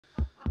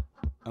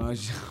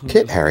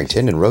Kit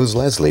Harrington and Rose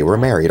Leslie were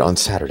married on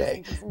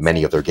Saturday.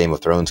 Many of their Game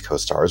of Thrones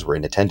co-stars were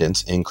in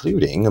attendance,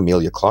 including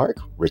Emilia Clarke,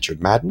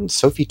 Richard Madden,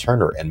 Sophie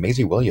Turner, and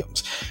Maisie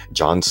Williams.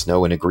 Jon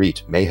Snow and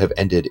Ygritte may have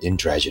ended in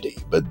tragedy,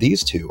 but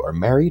these two are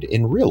married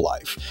in real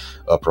life.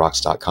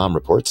 Uproxx.com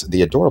reports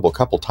the adorable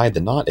couple tied the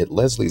knot at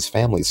Leslie's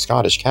family's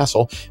Scottish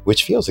castle,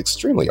 which feels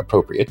extremely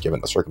appropriate given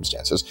the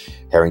circumstances.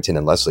 Harrington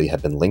and Leslie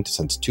have been linked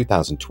since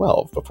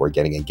 2012 before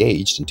getting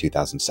engaged in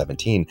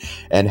 2017,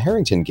 and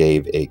Harrington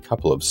gave a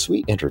couple of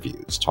sweet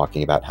interviews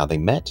talking about how they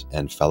met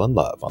and fell in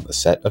love on the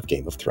set of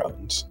Game of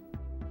Thrones.